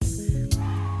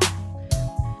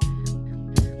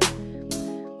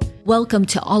Welcome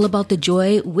to All About the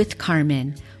Joy with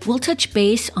Carmen. We'll touch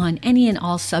base on any and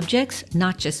all subjects,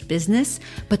 not just business,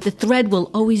 but the thread will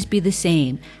always be the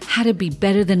same. How to be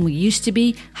better than we used to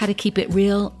be, how to keep it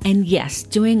real, and yes,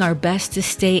 doing our best to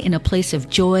stay in a place of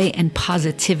joy and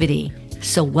positivity.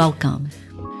 So welcome.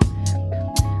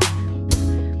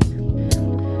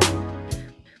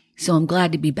 So I'm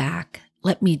glad to be back.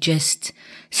 Let me just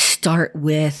start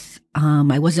with,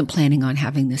 I wasn't planning on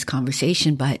having this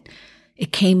conversation, but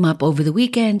it came up over the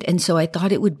weekend, and so I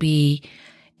thought it would be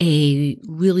a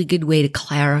really good way to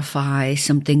clarify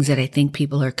some things that I think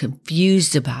people are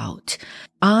confused about.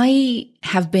 I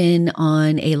have been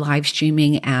on a live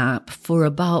streaming app for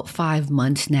about 5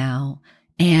 months now,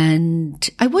 and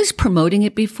I was promoting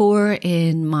it before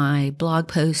in my blog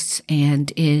posts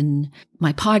and in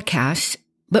my podcasts.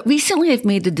 But recently I've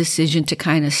made the decision to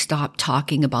kind of stop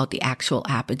talking about the actual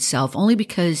app itself, only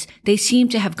because they seem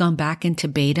to have gone back into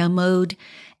beta mode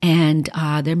and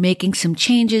they're making some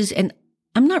changes, and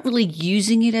I'm not really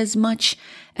using it as much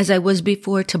as I was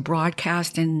before to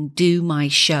broadcast and do my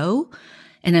show.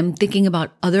 And I'm thinking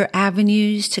about other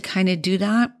avenues to kind of do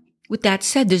that. With that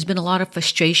said, there's been a lot of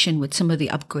frustration with some of the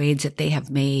upgrades that they have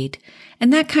made.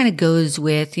 And that kind of goes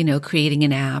with, creating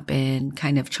an app and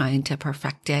kind of trying to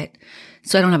perfect it.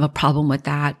 So I don't have a problem with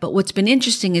that. But what's been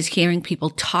interesting is hearing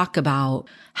people talk about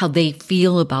how they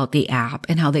feel about the app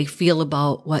and how they feel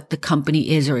about what the company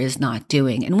is or is not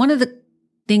doing. And one of the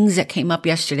things that came up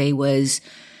yesterday was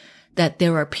that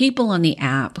there are people on the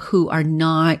app who are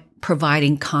not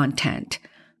providing content.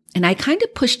 And I kind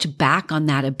of pushed back on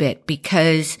that a bit,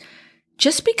 because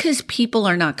just because people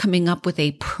are not coming up with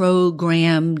a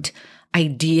programmed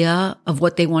idea of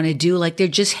what they want to do, like they're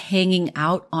just hanging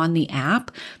out on the app,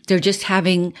 they're just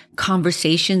having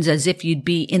conversations as if you'd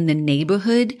be in the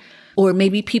neighborhood, or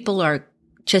maybe people are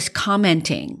just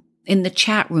commenting in the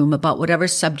chat room about whatever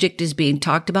subject is being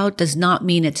talked about, does not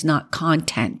mean it's not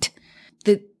content.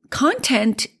 The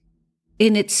content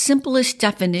in its simplest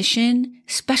definition,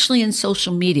 especially in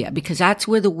social media, because that's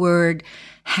where the word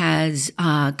has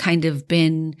kind of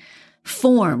been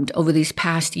formed over these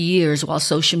past years while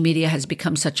social media has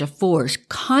become such a force.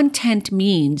 Content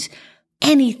means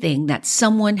anything that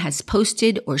someone has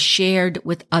posted or shared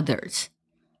with others.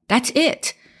 That's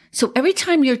it. So every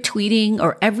time you're tweeting,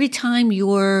 or every time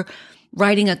you're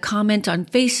writing a comment on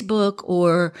Facebook,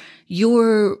 or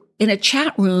you're in a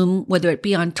chat room, whether it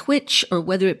be on Twitch or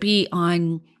whether it be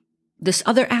on this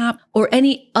other app or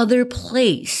any other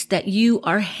place that you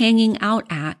are hanging out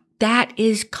at, that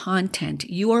is content.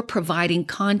 You are providing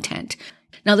content.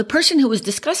 Now, the person who was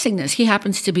discussing this, he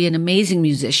happens to be an amazing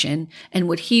musician. And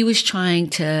what he was trying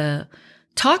to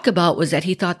talk about was that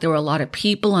he thought there were a lot of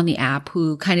people on the app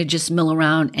who kind of just mill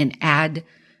around and add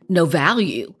no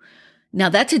value. Now,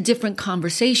 that's a different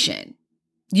conversation.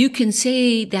 You can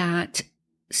say that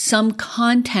some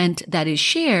content that is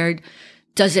shared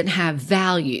doesn't have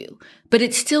value, but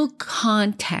it's still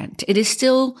content. It is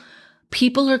still,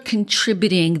 people are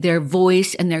contributing their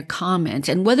voice and their comments.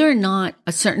 And whether or not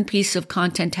a certain piece of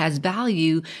content has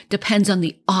value depends on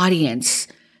the audience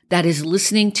that is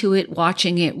listening to it,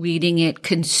 watching it, reading it,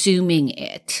 consuming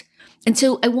it. And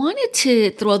so I wanted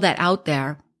to throw that out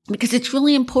there, because it's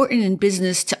really important in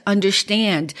business to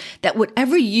understand that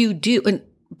whatever you do, and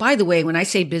by the way, when I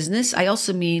say business, I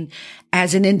also mean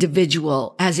as an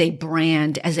individual, as a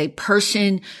brand, as a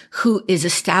person who is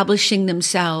establishing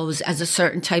themselves as a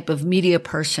certain type of media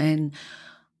person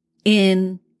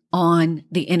on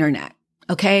the internet.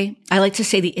 Okay. I like to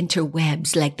say the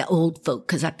interwebs, like the old folk,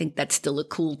 because I think that's still a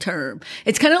cool term.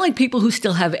 It's kind of like people who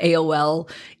still have AOL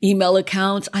email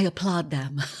accounts. I applaud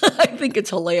them. I think it's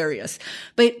hilarious.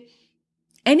 But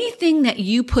anything that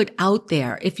you put out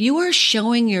there, if you are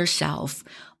showing yourself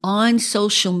on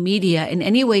social media in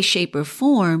any way, shape, or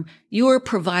form, you are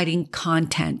providing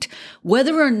content.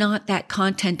 Whether or not that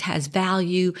content has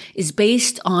value is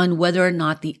based on whether or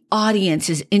not the audience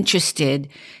is interested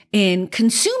in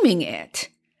consuming it.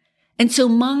 And so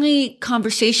my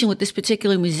conversation with this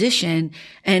particular musician,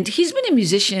 and he's been a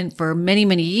musician for many,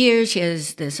 many years. He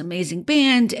has this amazing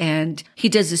band and he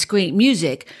does this great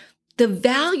music. The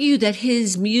value that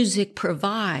his music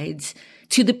provides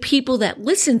to the people that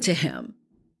listen to him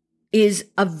is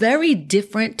a very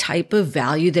different type of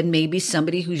value than maybe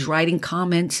somebody who's writing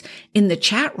comments in the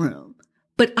chat room.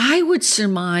 But I would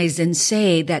surmise and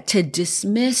say that to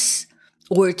dismiss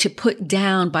or to put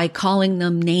down by calling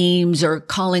them names or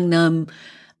calling them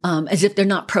as if they're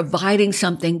not providing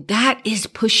something, that is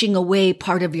pushing away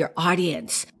part of your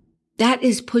audience. That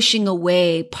is pushing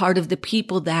away part of the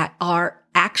people that are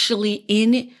actually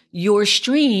in your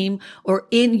stream or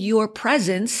in your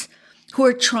presence who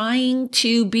are trying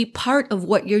to be part of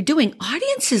what you're doing.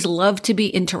 Audiences love to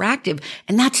be interactive,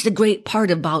 and that's the great part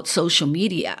about social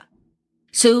media.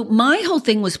 So my whole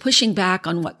thing was pushing back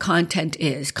on what content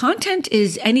is. Content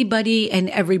is anybody and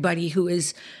everybody who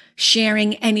is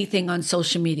sharing anything on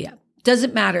social media.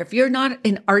 Doesn't matter. If you're not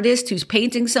an artist who's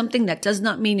painting something, that does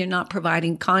not mean you're not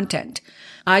providing content.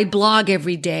 I blog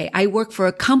every day. I work for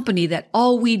a company that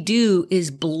all we do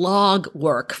is blog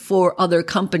work for other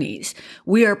companies.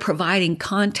 We are providing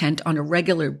content on a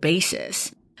regular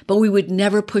basis, but we would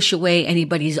never push away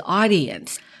anybody's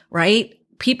audience, right?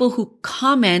 People who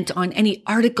comment on any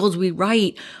articles we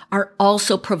write are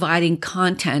also providing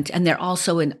content, and they're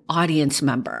also an audience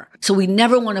member. So we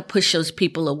never want to push those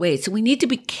people away. So we need to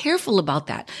be careful about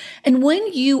that. And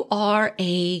when you are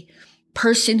a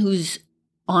person who's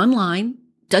online,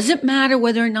 doesn't matter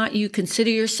whether or not you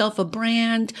consider yourself a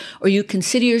brand or you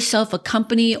consider yourself a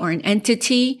company or an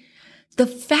entity, the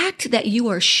fact that you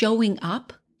are showing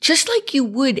up just like you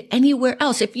would anywhere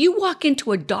else. If you walk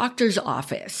into a doctor's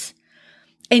office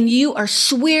and you are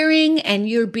swearing and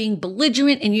you're being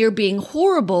belligerent and you're being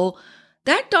horrible,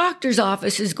 that doctor's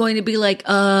office is going to be like,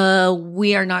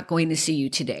 we are not going to see you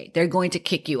today. They're going to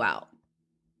kick you out,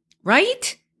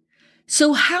 right?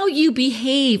 So how you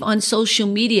behave on social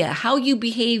media, how you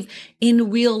behave in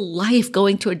real life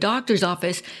going to a doctor's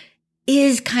office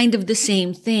is kind of the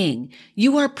same thing.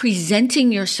 You are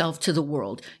presenting yourself to the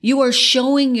world. You are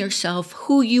showing yourself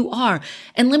who you are.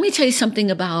 And let me tell you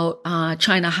something about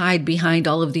trying to hide behind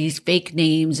all of these fake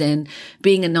names and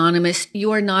being anonymous.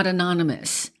 You are not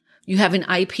anonymous. You have an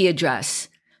IP address.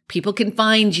 People can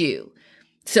find you.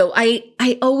 So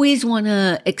I always want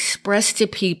to express to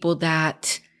people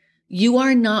that you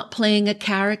are not playing a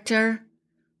character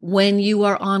when you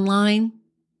are online.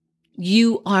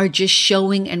 You are just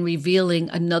showing and revealing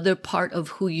another part of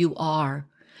who you are.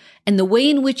 And the way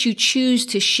in which you choose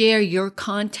to share your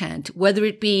content, whether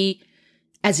it be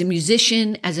as a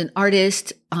musician, as an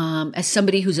artist, as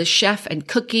somebody who's a chef and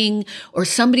cooking, or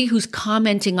somebody who's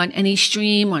commenting on any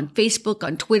stream, on Facebook,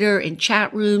 on Twitter, in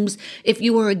chat rooms, if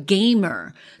you are a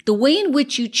gamer, the way in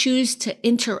which you choose to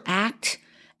interact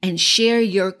and share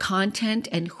your content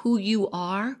and who you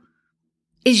are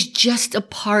is just a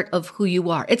part of who you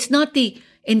are. It's not the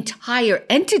entire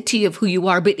entity of who you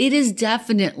are, but it is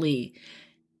definitely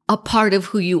a part of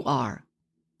who you are.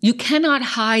 You cannot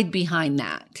hide behind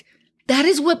that. That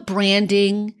is what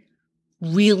branding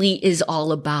really is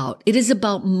all about. It is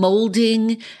about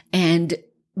molding and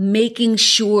making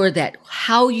sure that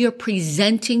how you're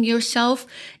presenting yourself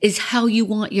is how you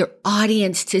want your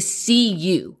audience to see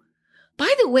you.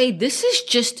 By the way, this is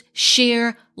just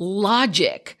sheer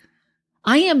logic.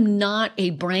 I am not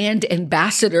a brand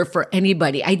ambassador for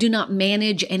anybody. I do not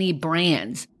manage any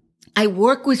brands. I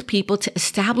work with people to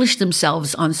establish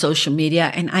themselves on social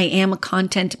media, and I am a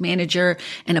content manager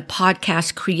and a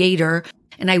podcast creator,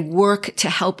 and I work to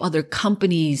help other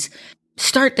companies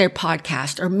start their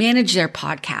podcast or manage their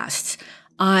podcasts.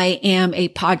 I am a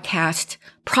podcast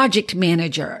project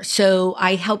manager. So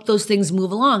I help those things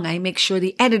move along. I make sure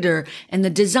the editor and the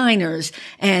designers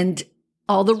and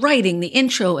all the writing, the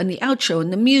intro and the outro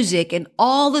and the music and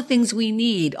all the things we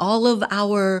need, all of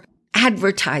our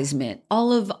advertisement,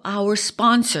 all of our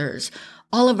sponsors,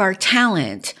 all of our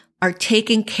talent are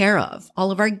taken care of.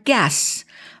 All of our guests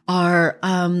are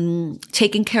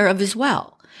taken care of as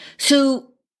well.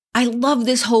 So I love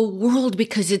this whole world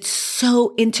because it's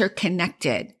so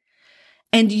interconnected.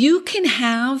 And you can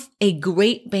have a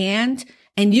great band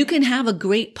and you can have a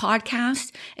great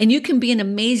podcast and you can be an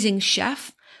amazing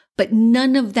chef, but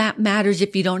none of that matters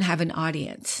if you don't have an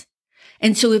audience.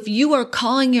 And so if you are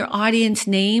calling your audience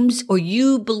names or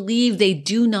you believe they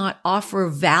do not offer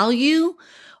value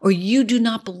or you do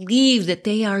not believe that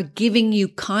they are giving you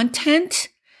content,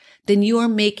 then you are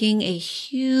making a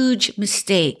huge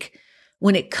mistake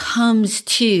when it comes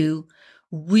to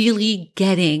really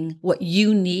getting what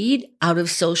you need out of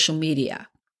social media.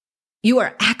 You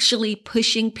are actually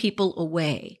pushing people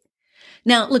away.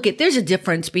 Now, look, there's a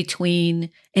difference between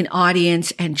an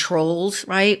audience and trolls,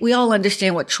 right? We all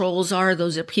understand what trolls are.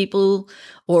 Those are people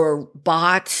or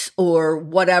bots or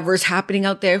whatever's happening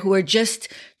out there who are just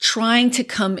trying to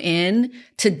come in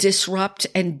to disrupt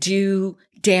and do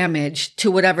damage to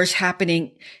whatever's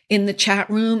happening in the chat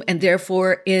room and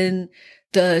therefore in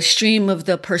the stream of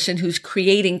the person who's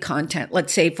creating content,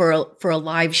 let's say for a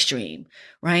live stream,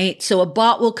 right? So a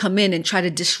bot will come in and try to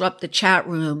disrupt the chat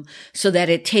room so that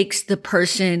it takes the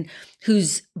person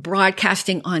who's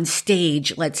broadcasting on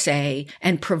stage, let's say,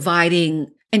 and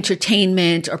providing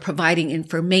entertainment or providing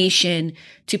information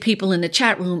to people in the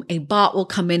chat room, a bot will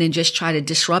come in and just try to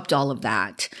disrupt all of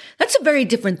that. That's a very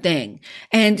different thing.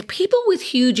 And people with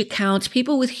huge accounts,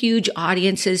 people with huge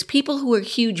audiences, people who are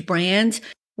huge brands,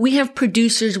 we have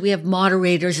producers, we have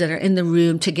moderators that are in the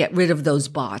room to get rid of those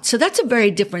bots. So that's a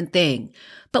very different thing.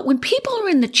 But when people are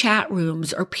in the chat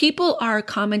rooms or people are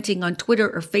commenting on Twitter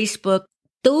or Facebook,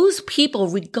 those people,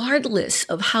 regardless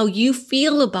of how you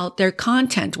feel about their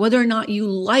content, whether or not you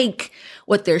like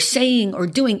what they're saying or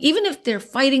doing, even if they're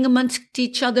fighting amongst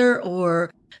each other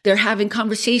or they're having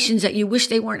conversations that you wish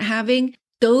they weren't having,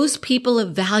 those people are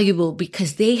valuable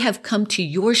because they have come to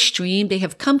your stream. They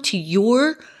have come to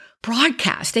your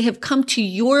broadcast. They have come to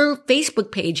your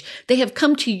Facebook page. They have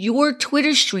come to your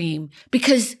Twitter stream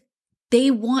because they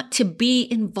want to be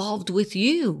involved with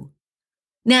you.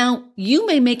 Now, you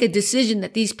may make a decision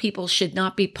that these people should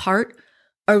not be part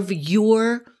of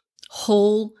your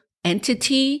whole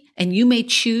entity, and you may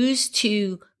choose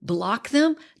to block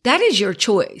them. That is your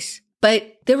choice.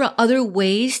 But there are other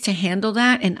ways to handle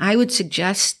that, and I would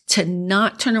suggest to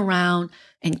not turn around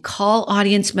and call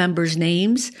audience members'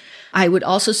 names. I would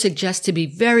also suggest to be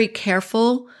very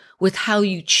careful with how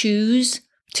you choose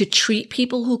to treat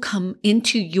people who come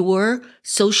into your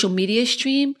social media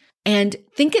stream, and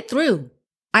think it through.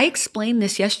 I explained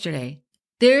this yesterday.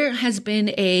 There has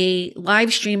been a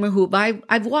live streamer who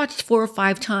I've watched 4 or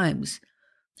 5 times.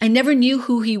 I never knew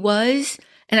who he was,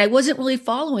 and I wasn't really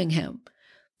following him.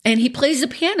 And he plays the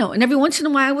piano, and every once in a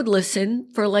while I would listen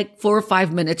for like 4 or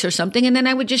 5 minutes or something, and then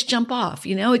I would just jump off.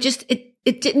 You know,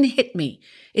 it didn't hit me.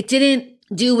 It didn't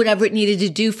do whatever it needed to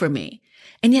do for me.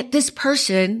 And yet this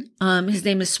person, his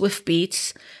name is Swift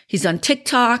Beats. He's on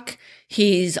TikTok.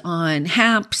 He's on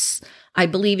Haps. I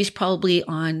believe he's probably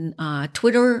on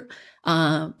Twitter.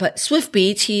 But Swift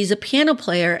Beats, he's a piano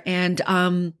player. And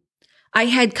I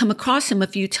had come across him a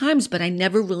few times, but I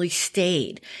never really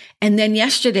stayed. And then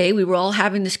yesterday we were all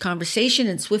having this conversation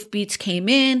and Swift Beats came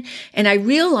in and I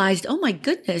realized, oh my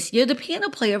goodness, you're the piano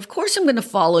player. Of course I'm going to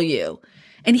follow you.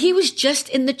 And he was just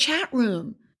in the chat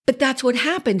room. But that's what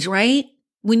happens, right?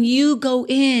 When you go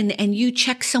in and you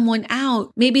check someone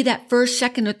out, maybe that first,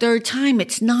 second, or third time,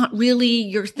 it's not really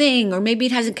your thing, or maybe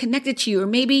it hasn't connected to you, or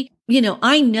maybe,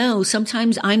 I know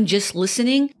sometimes I'm just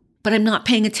listening, but I'm not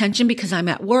paying attention because I'm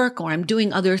at work or I'm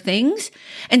doing other things.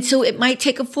 And so it might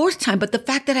take a 4th time, but the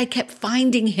fact that I kept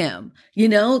finding him,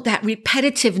 that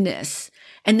repetitiveness.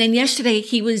 And then yesterday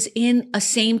he was in a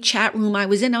same chat room I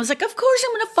was in. I was like, of course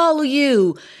I'm going to follow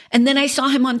you. And then I saw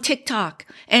him on TikTok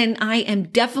and I am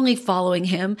definitely following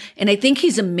him. And I think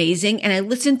he's amazing. And I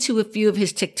listened to a few of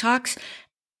his TikToks.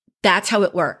 That's how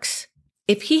it works.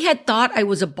 If he had thought I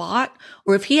was a bot,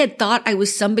 or if he had thought I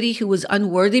was somebody who was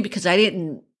unworthy because I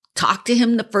didn't talk to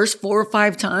him the first 4 or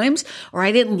 5 times, or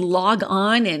I didn't log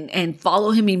on and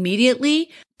follow him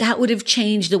immediately, that would have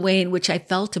changed the way in which I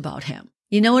felt about him.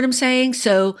 You know what I'm saying?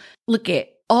 So look at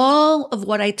all of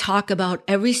what I talk about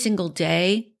every single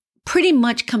day pretty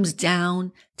much comes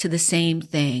down to the same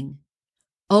thing.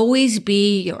 Always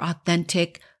be your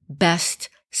authentic best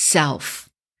self.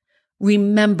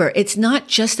 Remember, it's not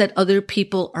just that other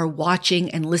people are watching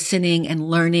and listening and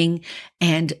learning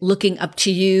and looking up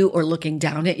to you or looking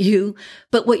down at you.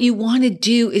 But what you want to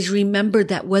do is remember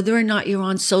that whether or not you're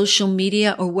on social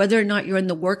media or whether or not you're in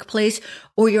the workplace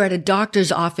or you're at a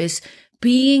doctor's office,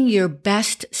 being your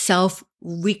best self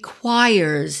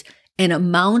requires an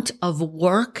amount of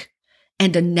work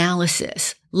and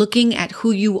analysis, looking at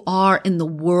who you are in the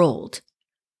world.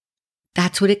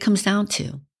 That's what it comes down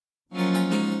to.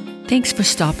 Thanks for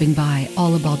stopping by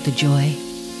All About the Joy.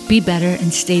 Be better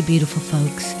and stay beautiful,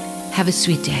 folks. Have a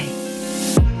sweet day.